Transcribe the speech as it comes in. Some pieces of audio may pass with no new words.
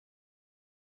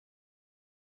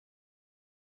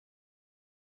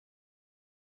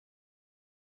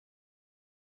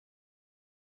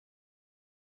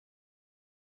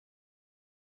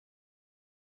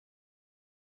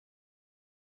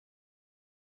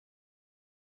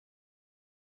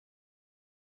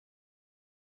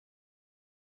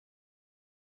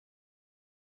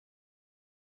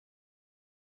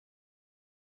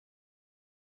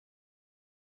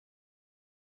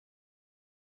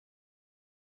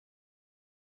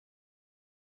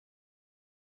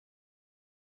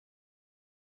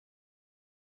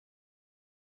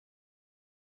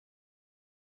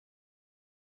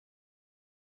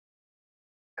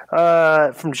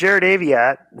From Jared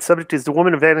Aviat, the subject is the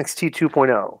woman of NXT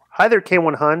 2.0. Hi there,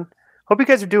 K1 Hun. Hope you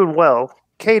guys are doing well.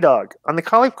 K-Dog, on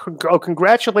the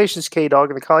congratulations, K-Dog,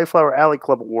 on the Cauliflower Alley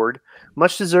Club Award.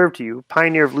 Much deserved to you,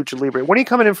 pioneer of Lucha Libre. When are you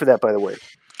coming in for that, by the way?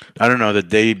 I don't know, the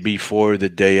day before, the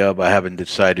day of. I haven't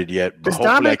decided yet. But does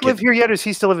Dominic live here yet, or does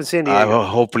he still live in San Diego?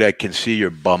 Hopefully I can see your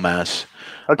bum ass.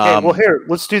 Okay, well, here,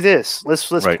 let's do this. Let's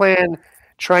plan,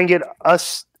 try and get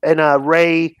us and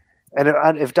Ray,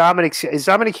 and if Dominic is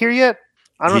Dominic here yet?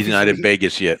 I don't know. He's not in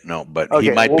Vegas yet, no, but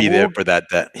he might be there for that.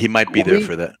 He might be there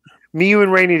for that. Me, you,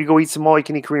 and Ray need to go eat some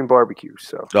all-you-can-eat Korean barbecue.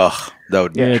 So, that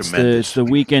would be tremendous. It's the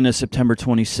weekend of September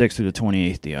 26th through the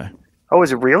 28th, Di. Oh,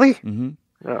 is it really? Mm-hmm.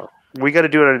 Oh, we got to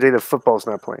do it on a day that football's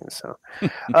not playing. So,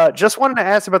 just wanted to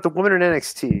ask about the women in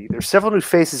NXT. There's several new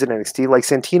faces in NXT, like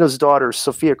Santino's daughter,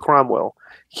 Sophia Cromwell,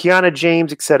 Kiana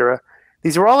James, etc.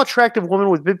 These are all attractive women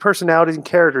with big personalities and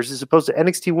characters, as opposed to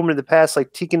NXT women in the past,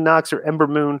 like Tegan Nox or Ember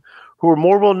Moon, who are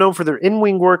more well known for their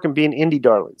in-wing work and being indie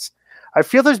darlings. I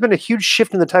feel there's been a huge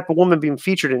shift in the type of woman being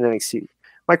featured in NXT.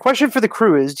 My question for the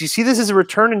crew is, do you see this as a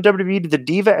return in WWE to the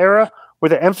Diva era, where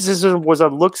the emphasis was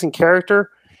on looks and character?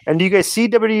 And do you guys see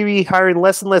WWE hiring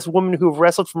less and less women who have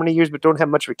wrestled for many years but don't have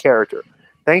much of a character?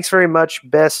 Thanks very much,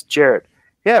 Best Jared.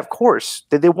 Yeah, of course.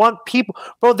 They want people.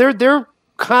 Bro, they're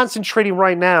concentrating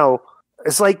right now.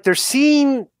 It's like they're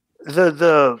seeing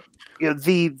the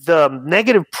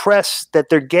negative press that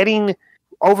they're getting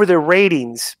over their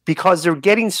ratings because they're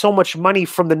getting so much money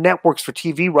from the networks for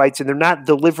TV rights and they're not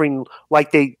delivering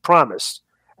like they promised.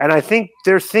 And I think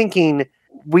they're thinking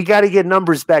we got to get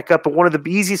numbers back up. But one of the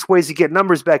easiest ways to get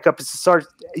numbers back up is to start,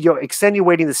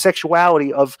 extenuating the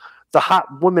sexuality of the hot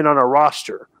women on our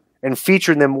roster and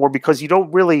featuring them more, because you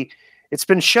don't really, it's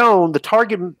been shown the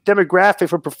target demographic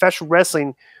for professional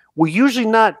wrestling will usually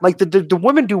not, like the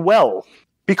women do well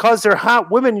because they're hot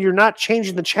women. You're not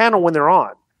changing the channel when they're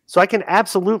on. So I can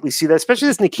absolutely see that, especially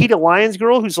this Nikita Lyons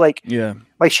girl who's like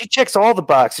she checks all the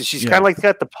boxes. She's kind of like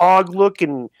got the pog look,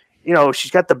 and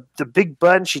she's got the big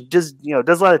butt. And she does a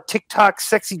lot of TikTok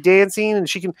sexy dancing, and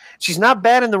she's not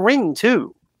bad in the ring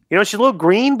too. She's a little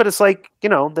green, but it's like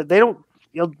that they don't.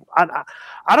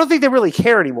 I don't think they really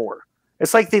care anymore.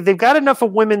 It's like they've got enough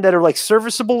of women that are like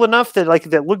serviceable enough that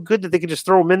look good that they can just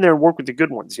throw them in there and work with the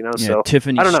good ones, So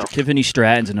Tiffany, I don't know. Tiffany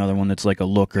Stratton's another one that's like a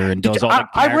looker and does all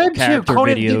the character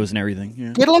videos and everything.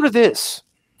 Yeah. Get a load of this.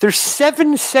 There's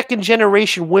 7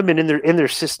 second-generation women in their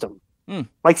system.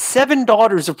 Like 7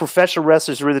 daughters of professional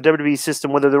wrestlers who are in the WWE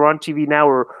system, whether they're on TV now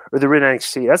or they're in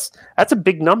NXT. That's a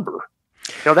big number.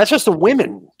 That's just the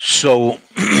women. So,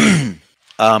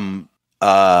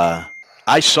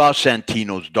 I saw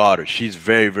Santino's daughter. She's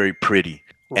very, very pretty.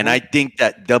 Mm-hmm. And I think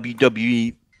that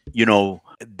WWE,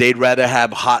 they'd rather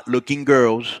have hot-looking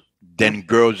girls than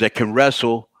girls that can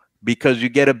wrestle because you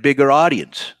get a bigger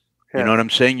audience. Yeah. You know what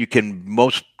I'm saying?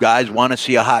 Most guys want to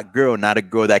see a hot girl, not a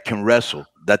girl that can wrestle.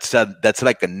 That's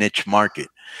like a niche market.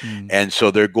 And so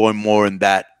they're going more in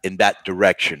that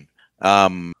direction.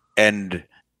 And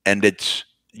it's,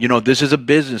 this is a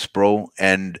business, bro.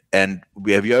 And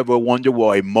have you ever wondered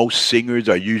why most singers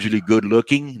are usually good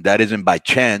looking? That isn't by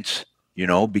chance,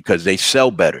 because they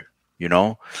sell better,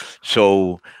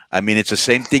 So, I mean, it's the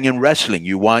same thing in wrestling.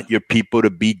 You want your people to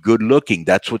be good looking.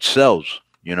 That's what sells,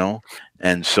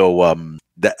 And so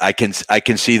that I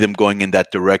can see them going in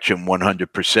that direction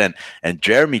 100%. And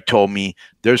Jeremy told me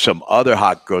there's some other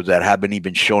hot girls that haven't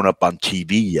even shown up on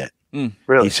TV yet.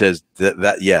 Really? He says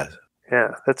that yeah.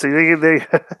 Yeah, that's they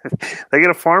get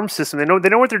a farm system. They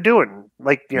know what they're doing.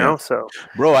 So.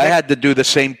 Bro, I had to do the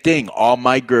same thing. All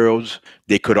my girls,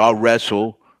 they could all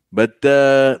wrestle, but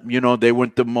they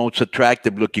weren't the most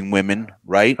attractive looking women,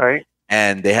 right? Right.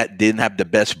 And they didn't have the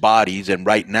best bodies. And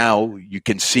right now, you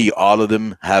can see all of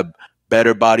them have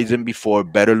better bodies than before,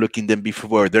 better looking than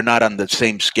before. They're not on the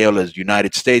same scale as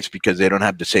United States because they don't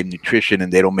have the same nutrition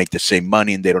and they don't make the same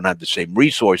money and they don't have the same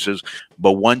resources.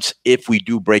 But if we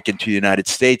do break into the United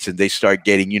States and they start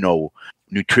getting,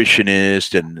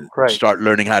 nutritionists and start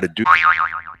learning how to do,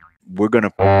 we're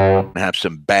going to have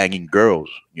some banging girls,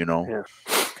 Yeah.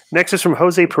 Next is from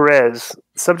Jose Perez.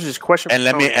 Subject is question. And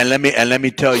let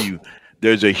me tell you,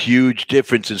 there's a huge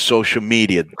difference in social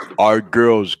media. Our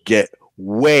girls get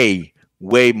way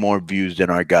more views than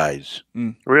our guys.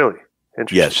 Really?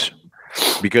 Interesting. Yes.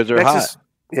 Because they're hot.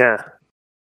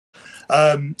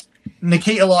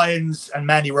 Nikita Lyons and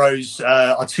Mandy Rose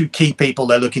are 2 key people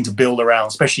they're looking to build around,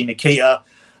 especially Nikita.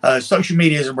 Social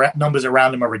media numbers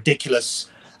around them are ridiculous.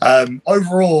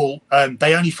 Overall,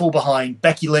 they only fall behind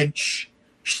Becky Lynch,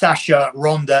 Sasha,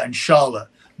 Ronda, and Charlotte.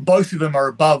 Both of them are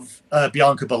above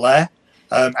Bianca Belair.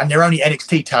 and they're only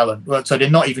NXT talent, so they're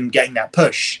not even getting that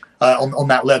push on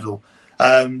that level.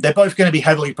 They're both going to be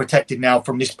heavily protected now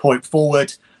from this point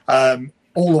forward,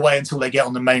 all the way until they get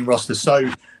on the main roster.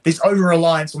 So this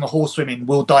over-reliance on the horsewomen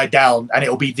will die down, and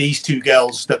it'll be these two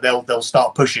girls that they'll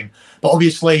start pushing. But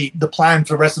obviously, the plan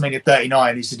for WrestleMania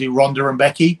 39 is to do Ronda and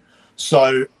Becky.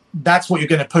 So that's what you're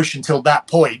going to push until that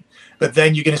point. But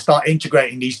then you're going to start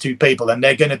integrating these two people, and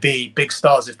they're going to be big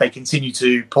stars if they continue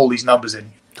to pull these numbers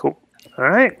in. Cool. All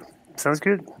right. Sounds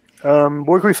good.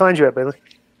 Where can we find you at, Bailey?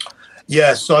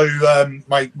 Yeah, so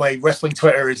my wrestling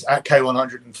Twitter is at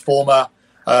K100Informer.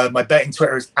 My betting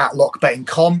Twitter is at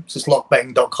lockbetting.com. So it's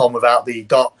lockbetting.com without the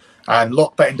dot. And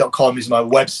lockbetting.com is my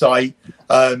website.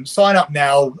 Sign up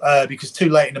now because too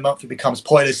late in the month it becomes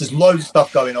pointless. There's loads of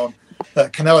stuff going on.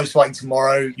 Canelo's fighting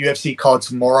tomorrow, UFC card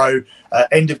tomorrow,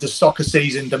 end of the soccer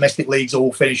season, domestic leagues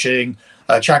all finishing,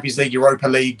 Champions League,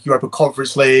 Europa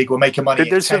Conference League. We're making money.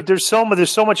 There's so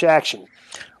much action.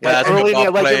 Yeah,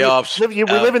 playoffs. We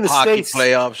live in the States.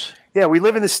 Playoffs. Yeah, we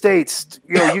live in the States.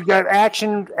 You got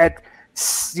action at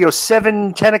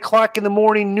 7, 10 o'clock in the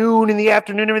morning, noon in the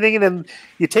afternoon, everything, and then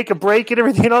you take a break and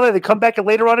everything and all that. They come back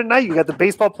later on at night. You got the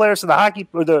baseball players and the hockey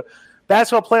or the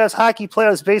basketball playoffs, hockey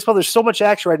playoffs, baseball. There's so much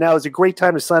action right now. It's a great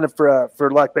time to sign up for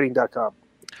lockbetting.com.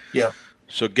 Yeah.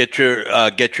 So get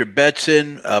your bets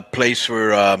in. Place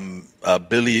where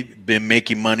Billy been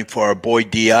making money for our boy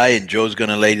Di, and Joe's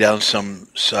gonna lay down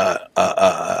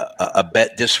a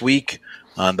bet this week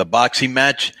on the boxing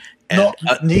match. And,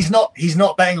 he's not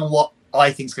betting on what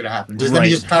I think's going to happen. Let me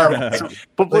just clarify.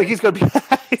 But he's going to be.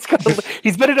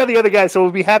 He's betting on the other guy, so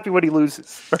we'll be happy when he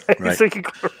loses. Right. So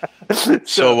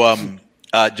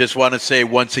just want to say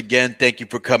once again, thank you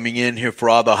for coming in here for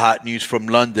all the hot news from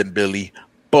London, Billy.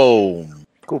 Boom.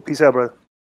 Cool. Peace out, brother.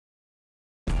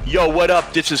 Yo, what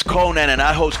up? This is Konnan, and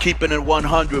I host Keeping It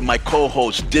 100, my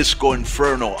co-host, Disco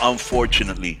Inferno,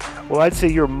 unfortunately. Well, I'd say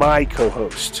you're my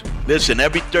co-host. Listen,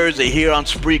 every Thursday here on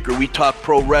Spreaker, we talk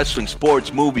pro wrestling,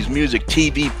 sports, movies, music,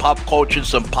 TV, pop culture, and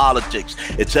some politics.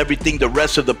 It's everything the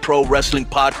rest of the pro wrestling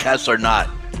podcasts are not.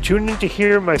 Tune in to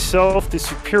hear myself, the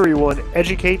superior one,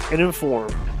 educate and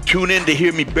inform. Tune in to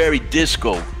hear me bury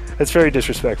Disco. That's very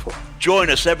disrespectful. Join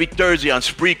us every Thursday on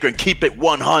Spreaker and keep it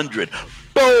 100.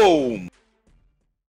 Boom!